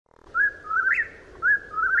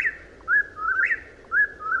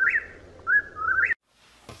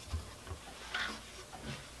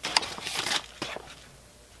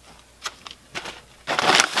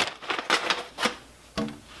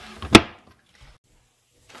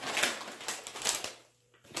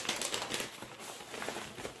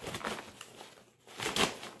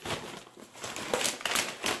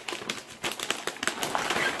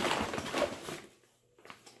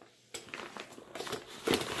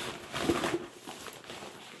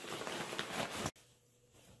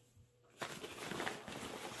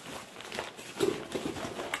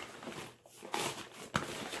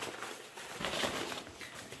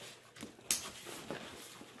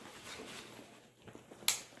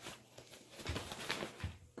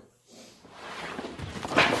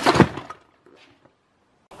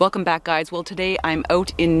Welcome back, guys. Well, today I'm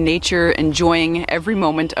out in nature enjoying every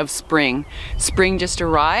moment of spring. Spring just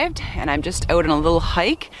arrived and I'm just out on a little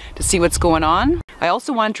hike to see what's going on. I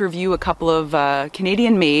also wanted to review a couple of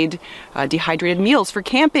Canadian-made dehydrated meals for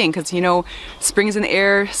camping because, you know, spring's in the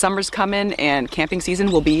air, summer's coming, and camping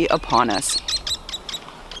season will be upon us.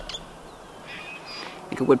 I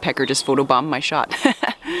think a woodpecker just photobombed my shot.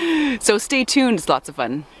 So stay tuned, it's lots of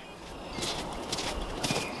fun.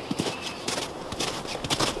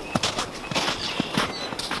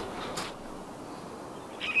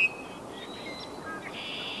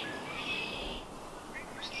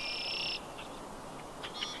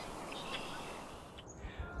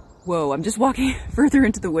 Whoa, I'm just walking further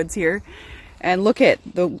into the woods here, and look at,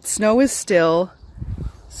 the snow is still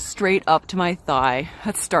straight up to my thigh.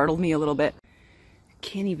 That startled me a little bit.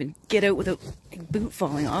 Can't even get out without a boot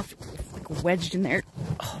falling off. It's like wedged in there.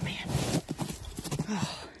 Oh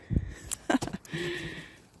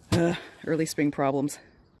man. Early spring problems.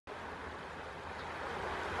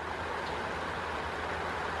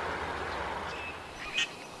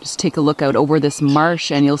 Just take a look out over this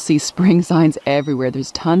marsh and you'll see spring signs everywhere.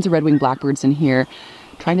 There's tons of red-winged blackbirds in here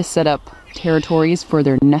trying to set up territories for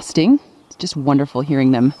their nesting. It's just wonderful hearing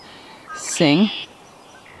them sing.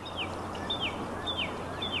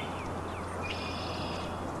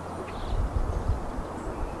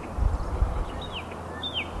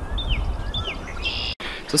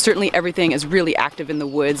 So certainly everything is really active in the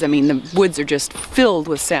woods. I mean, the woods are just filled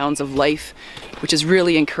with sounds of life, which is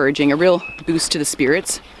really encouraging, a real boost to the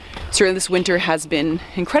spirits. Certainly this winter has been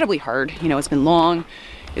incredibly hard. You know, it's been long,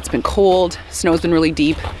 it's been cold, snow's been really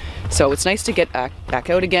deep. So it's nice to get back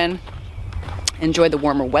out again, enjoy the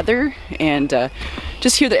warmer weather, and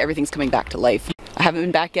just hear that everything's coming back to life. I haven't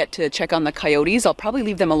been back yet to check on the coyotes. I'll probably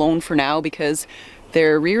leave them alone for now because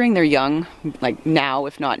they're rearing their young, like now,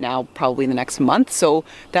 if not now, probably in the next month. So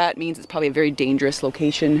that means it's probably a very dangerous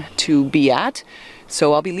location to be at.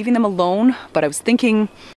 So I'll be leaving them alone, but I was thinking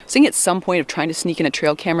at some point of trying to sneak in a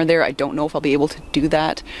trail camera there. I don't know if I'll be able to do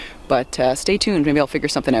that, but stay tuned, maybe I'll figure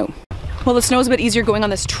something out. Well, the snow's a bit easier going on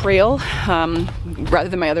this trail rather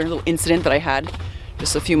than my other little incident that I had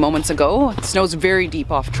just a few moments ago. The snow's very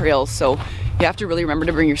deep off trails, so you have to really remember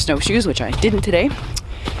to bring your snowshoes, which I didn't today.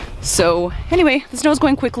 So anyway, the snow's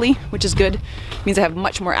going quickly, which is good. It means I have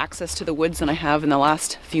much more access to the woods than I have in the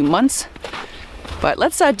last few months. But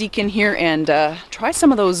let's deke in here and try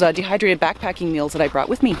some of those dehydrated backpacking meals that I brought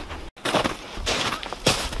with me.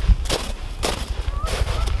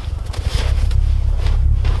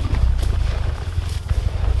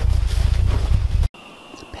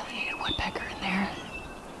 There's a pileated woodpecker in there.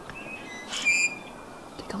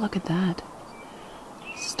 Take a look at that.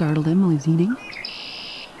 Startled him while he's eating.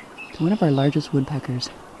 It's one of our largest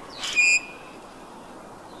woodpeckers.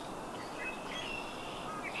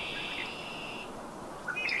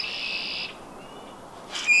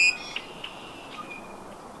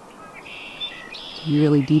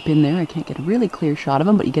 Really deep in there. I can't get a really clear shot of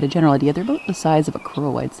them, but you get a general idea. They're about the size of a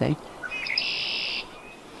crow, I'd say.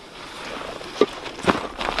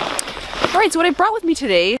 Alright, so what I brought with me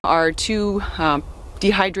today are two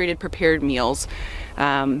dehydrated prepared meals.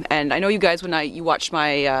 And I know you guys, when you watched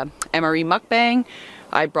my MRE mukbang,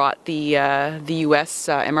 I brought the US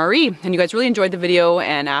MRE, and you guys really enjoyed the video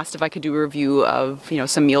and asked if I could do a review of, you know,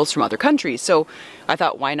 some meals from other countries. So I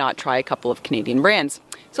thought, why not try a couple of Canadian brands?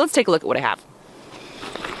 So let's take a look at what I have.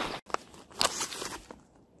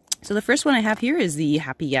 So the first one I have here is the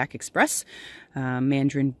Happy Yak Express,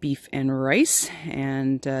 Mandarin beef and rice,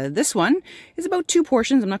 and this one is about 2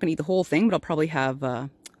 portions. I'm not going to eat the whole thing, but I'll probably have a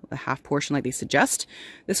half portion like they suggest.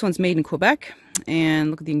 This one's made in Quebec,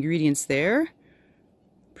 and look at the ingredients there.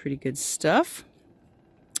 Pretty good stuff.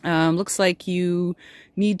 Looks like you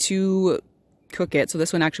need to cook it. So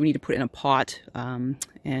this one actually we need to put it in a pot and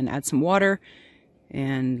add some water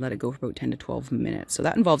and let it go for about 10 to 12 minutes. So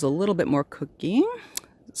that involves a little bit more cooking.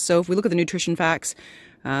 So if we look at the nutrition facts,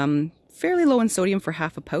 fairly low in sodium for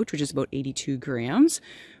half a pouch, which is about 82 grams.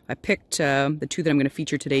 I picked the 2 that I'm going to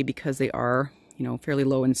feature today because they are, you know, fairly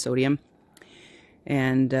low in sodium.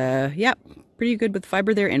 And yeah, pretty good with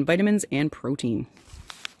fiber there and vitamins and protein.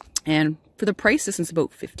 And for the price, this is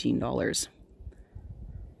about $15.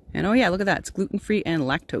 And oh yeah, look at that. It's gluten-free and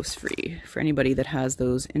lactose-free for anybody that has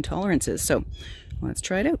those intolerances. So let's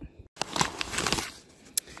try it out.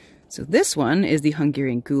 So this one is the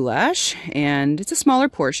Hungarian goulash, and it's a smaller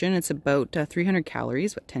portion. It's about 300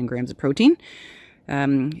 calories, about 10 grams of protein.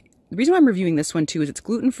 The reason why I'm reviewing this one too is it's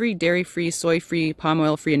gluten-free, dairy-free, soy-free, palm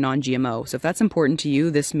oil-free, and non-GMO. So if that's important to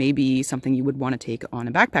you, this may be something you would want to take on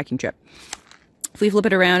a backpacking trip. If we flip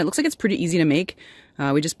it around, it looks like it's pretty easy to make.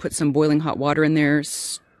 We just put some boiling hot water in there,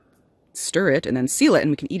 stir it and then seal it, and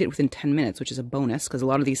we can eat it within 10 minutes, which is a bonus because a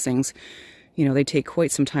lot of these things, you know, they take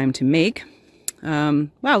quite some time to make. Wow,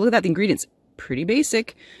 look at that. The ingredients, pretty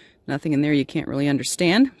basic. Nothing in there you can't really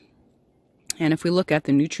understand. And if we look at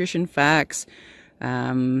the nutrition facts,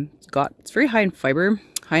 it's very high in fiber,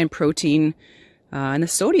 high in protein, and the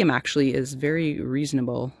sodium actually is very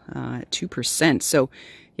reasonable at 2%. So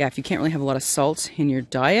yeah, if you can't really have a lot of salt in your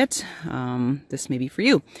diet, this may be for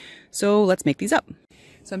you. So let's make these up.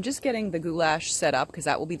 So I'm just getting the goulash set up because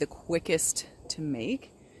that will be the quickest to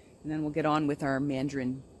make. And then we'll get on with our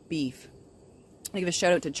mandarin beef. I give a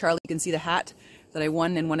shout out to Charlie. You can see the hat that I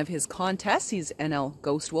won in one of his contests. He's NL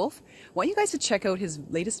Ghost Wolf. I want you guys to check out his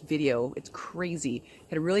latest video. It's crazy. He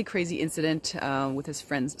had a really crazy incident with his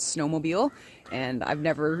friend's snowmobile, and I've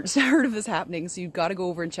never heard of this happening, so you've got to go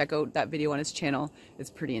over and check out that video on his channel. It's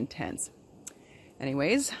pretty intense.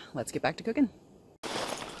 Anyways, let's get back to cooking.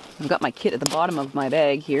 I've got my kit at the bottom of my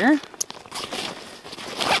bag here.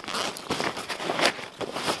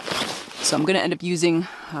 So I'm going to end up using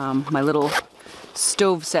my little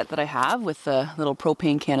stove set that I have with the little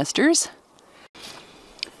propane canisters.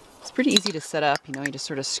 It's pretty easy to set up, you know, you just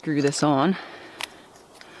sort of screw this on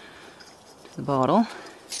to the bottle.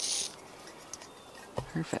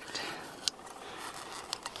 Perfect.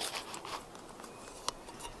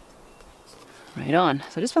 Right on.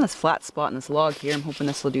 So I just found this flat spot in this log here. I'm hoping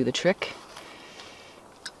this will do the trick.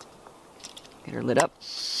 Get her lit up.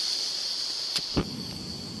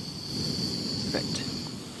 Perfect.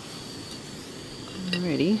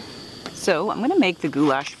 Alrighty. So I'm going to make the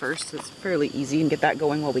goulash first. It's fairly easy and get that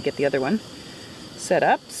going while we get the other one set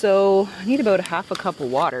up. So I need about 1/2 cup of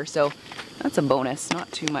water. So that's a bonus. Not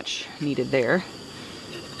too much needed there.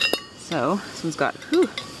 So this one's got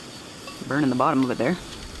burn in the bottom of it there.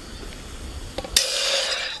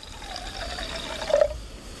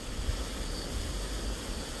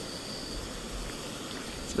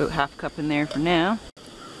 It's about 1/2 cup in there for now.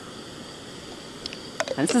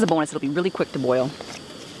 And this is a bonus, it'll be really quick to boil.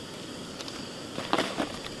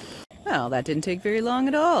 Well, that didn't take very long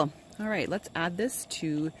at all. All right, let's add this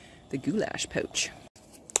to the goulash pouch.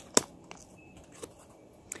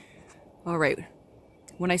 All right,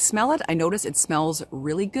 when I smell it, I notice it smells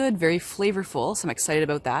really good, very flavorful, so I'm excited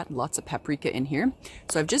about that. Lots of paprika in here.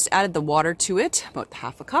 So I've just added the water to it, about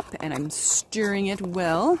 1/2 cup, and I'm stirring it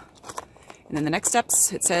well. And then the next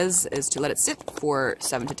steps, it says, is to let it sit for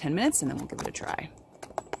 7 to 10 minutes, and then we'll give it a try.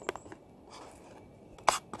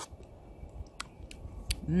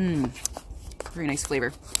 Very nice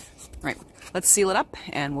flavor. All right, let's seal it up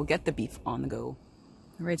and we'll get the beef on the go.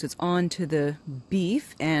 All right, so it's on to the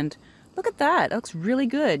beef, and look at that. That looks really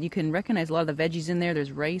good. You can recognize a lot of the veggies in there.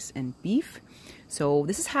 There's rice and beef. So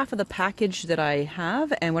this is 1/2 of the package that I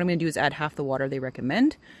have, and what I'm going to do is add 1/2 the water they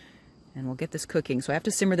recommend, and we'll get this cooking. So I have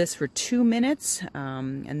to simmer this for 2 minutes,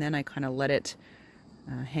 and then I kind of let it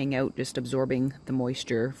hang out, just absorbing the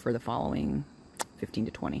moisture for the following 15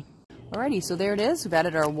 to 20. Alrighty, so there it is. We've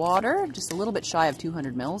added our water, just a little bit shy of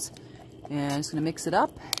 200 mils. And I'm just going to mix it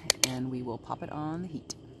up, and we will pop it on the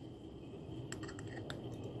heat.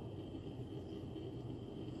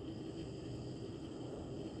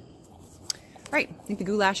 Right, I think the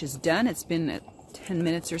goulash is done. It's been 10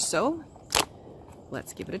 minutes or so.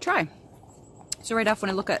 Let's give it a try. So right off,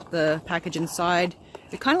 when I look at the package inside,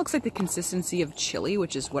 it kind of looks like the consistency of chili,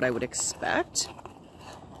 which is what I would expect.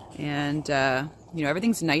 And you know,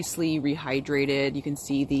 everything's nicely rehydrated. You can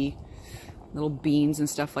see the little beans and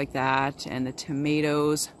stuff like that, and the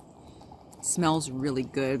tomatoes. It smells really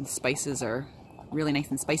good. The spices are really nice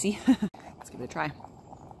and spicy. Let's give it a try.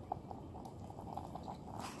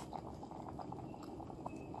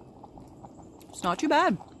 It's not too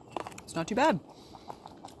bad. It's not too bad.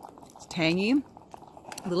 It's tangy,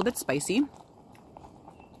 a little bit spicy,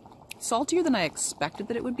 saltier than I expected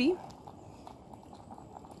that it would be.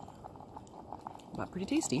 But pretty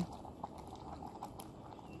tasty.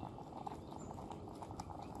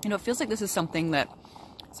 You know, it feels like this is something that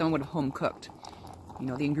someone would have home cooked. You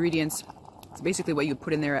know, the ingredients, it's basically what you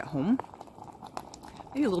put in there at home.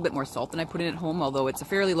 Maybe a little bit more salt than I put in at home, although it's a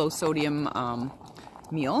fairly low sodium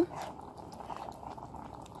meal.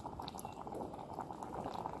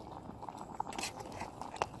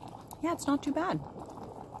 Yeah, it's not too bad.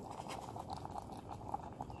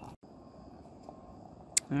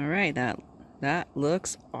 All right, that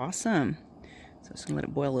looks awesome. So I'm just gonna let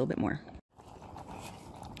it boil a little bit more.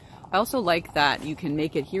 I also like that you can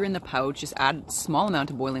make it here in the pouch, just add a small amount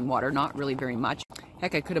of boiling water, not really very much.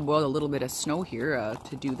 Heck, I could have boiled a little bit of snow here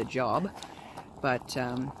to do the job. But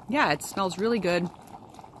yeah, it smells really good.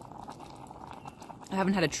 I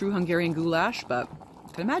haven't had a true Hungarian goulash, but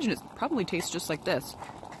I can imagine it probably tastes just like this.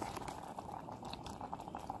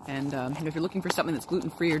 And if you're looking for something that's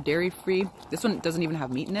gluten-free or dairy-free, this one doesn't even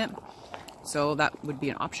have meat in it. So that would be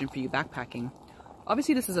an option for you backpacking.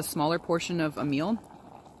 Obviously, this is a smaller portion of a meal.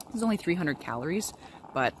 This is only 300 calories.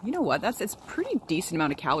 But you know what? It's a pretty decent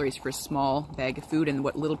amount of calories for a small bag of food and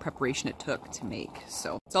what little preparation it took to make.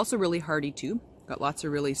 So it's also really hearty too. Got lots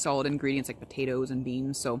of really solid ingredients like potatoes and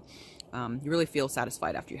beans. So you really feel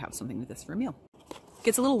satisfied after you have something like this for a meal. It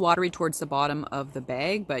gets a little watery towards the bottom of the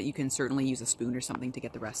bag, but you can certainly use a spoon or something to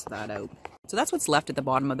get the rest of that out. So that's what's left at the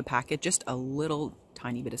bottom of the packet. Just a little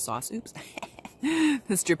tiny bit of sauce. Oops.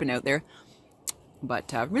 It's dripping out there.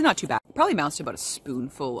 But really not too bad. Probably amounts to about a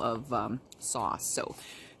spoonful of sauce, so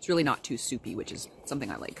it's really not too soupy, which is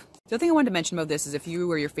something I like. The other thing I wanted to mention about this is if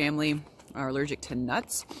you or your family are allergic to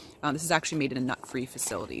nuts, this is actually made in a nut-free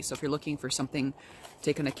facility. So if you're looking for something to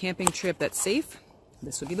take on a camping trip that's safe,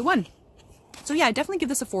 this would be the one. So yeah, I definitely give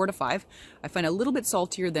this a 4 out of 5. I find it a little bit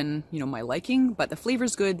saltier than, my liking, but the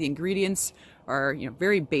flavor's good. The ingredients are,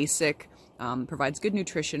 very basic. Provides good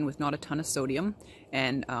nutrition with not a ton of sodium,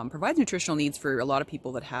 and provides nutritional needs for a lot of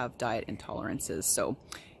people that have diet intolerances. So,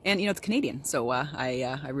 and it's Canadian, so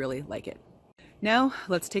I really like it. Now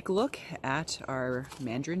let's take a look at our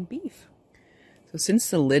mandarin beef. So since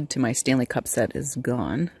the lid to my Stanley Cup set is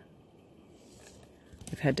gone,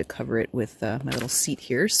 I've had to cover it with my little seat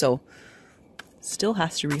here. So still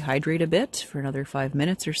has to rehydrate a bit for another 5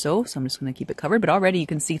 minutes or so. So I'm just going to keep it covered. But already you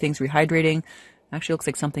can see things rehydrating. Actually looks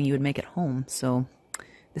like something you would make at home, so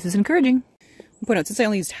this is encouraging. I'll point out, since I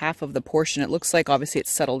only used half of the portion, it looks like obviously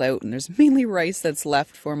it's settled out and there's mainly rice that's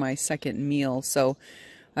left for my second meal. So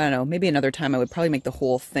I don't know, maybe another time I would probably make the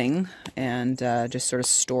whole thing and just sort of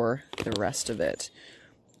store the rest of it.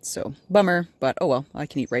 So bummer, but oh well, I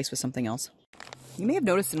can eat rice with something else. You may have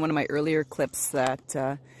noticed in one of my earlier clips that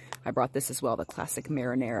I brought this as well, the classic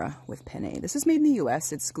marinara with penne. This is made in the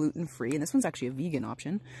US, it's gluten-free, and this one's actually a vegan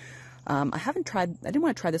option. I didn't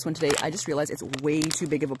want to try this one today. I just realized it's way too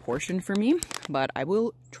big of a portion for me, but I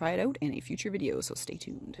will try it out in a future video, so stay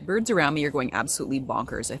tuned. The birds around me are going absolutely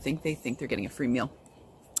bonkers. I think they think they're getting a free meal.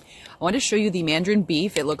 I want to show you the mandarin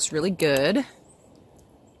beef. It looks really good. You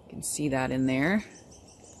can see that in there.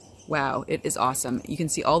 Wow, it is awesome. You can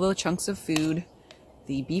see all the chunks of food.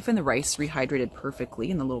 The beef and the rice rehydrated perfectly,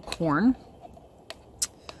 and the little corn.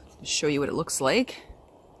 Just show you what it looks like.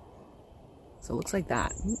 So it looks like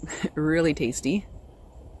that. Really tasty.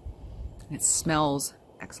 It smells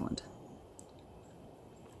excellent.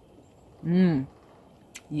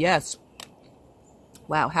 Yes.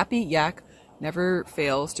 Wow, Happy Yak never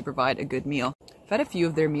fails to provide a good meal. I've had a few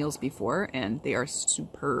of their meals before and they are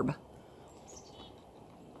superb.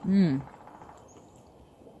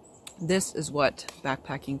 This is what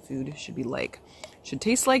backpacking food should be like. Should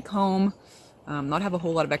taste like home, not have a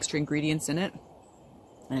whole lot of extra ingredients in it.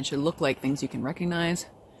 And it should look like things you can recognize.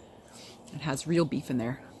 It has real beef in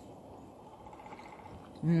there.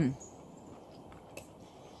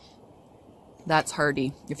 That's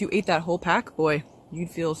hearty. If you ate that whole pack, boy,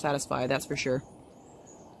 you'd feel satisfied, that's for sure.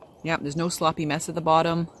 Yeah, there's no sloppy mess at the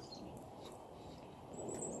bottom.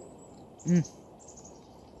 This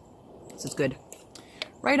is good.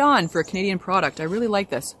 Right on for a Canadian product. I really like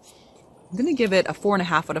this. I'm going to give it a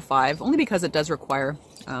 4.5 out of 5, only because it does require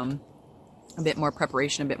a bit more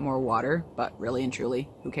preparation, a bit more water, but really and truly,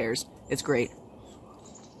 who cares? It's great.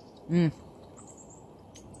 The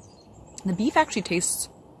beef actually tastes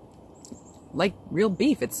like real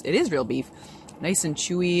beef. It is real beef. Nice and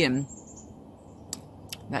chewy and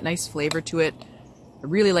that nice flavor to it. I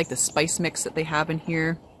really like the spice mix that they have in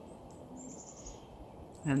here.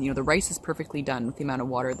 And the rice is perfectly done with the amount of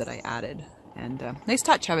water that I added. And nice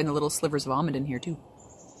touch having the little slivers of almond in here too.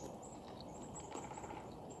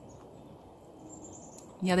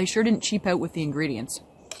 Yeah, they sure didn't cheap out with the ingredients.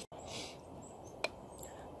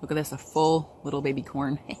 Look at this, a full little baby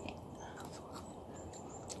corn.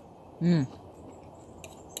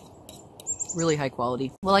 Really high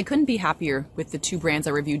quality. Well, I couldn't be happier with the two brands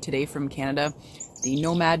I reviewed today from Canada, the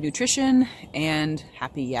Nomad Nutrition and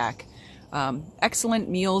Happy Yak. Excellent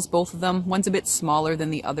meals, both of them. One's a bit smaller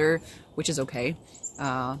than the other, which is okay.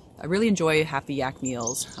 I really enjoy Happy Yak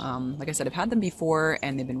meals. Like I said, I've had them before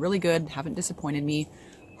and they've been really good, haven't disappointed me.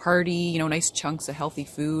 Hearty, nice chunks of healthy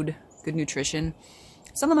food, good nutrition.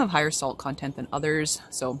 Some of them have higher salt content than others.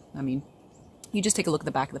 So, I mean, you just take a look at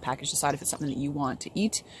the back of the package, decide if it's something that you want to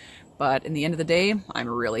eat. But in the end of the day, I'm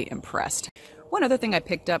really impressed. One other thing I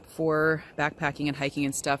picked up for backpacking and hiking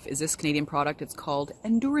and stuff is this Canadian product. It's called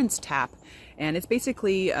Endurance Tap. And it's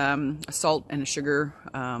basically a salt and a sugar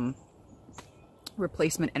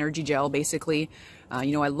replacement energy gel, basically. I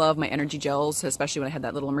love my energy gels, especially when I had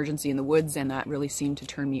that little emergency in the woods, and that really seemed to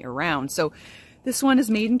turn me around. So This one is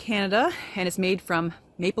made in Canada, and it's made from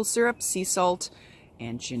maple syrup, sea salt,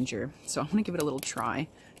 and ginger. So I'm gonna give it a little try.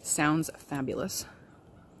 Sounds fabulous.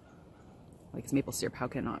 Like, it's maple syrup, how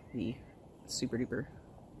can it not be super duper?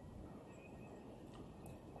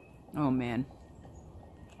 Oh man.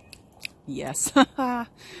 Yes.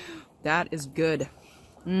 That is good.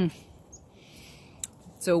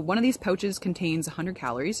 So one of these pouches contains 100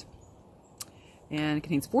 calories. And it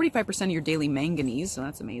contains 45% of your daily manganese, so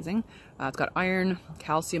that's amazing. It's got iron,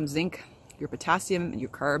 calcium, zinc, your potassium, and your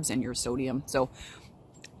carbs, and your sodium. So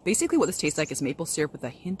basically what this tastes like is maple syrup with a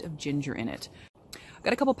hint of ginger in it. I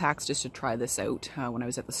got a couple packs just to try this out when I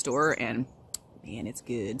was at the store, and man, it's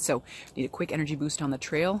good. So need a quick energy boost on the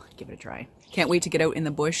trail, give it a try. Can't wait to get out in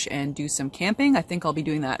the bush and do some camping. I think I'll be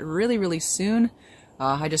doing that really, really soon.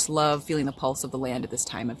 I just love feeling the pulse of the land at this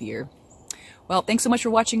time of year. Well, thanks so much for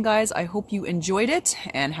watching, guys. I hope you enjoyed it,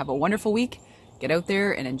 and have a wonderful week. Get out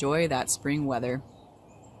there and enjoy that spring weather.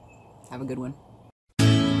 Have a good one.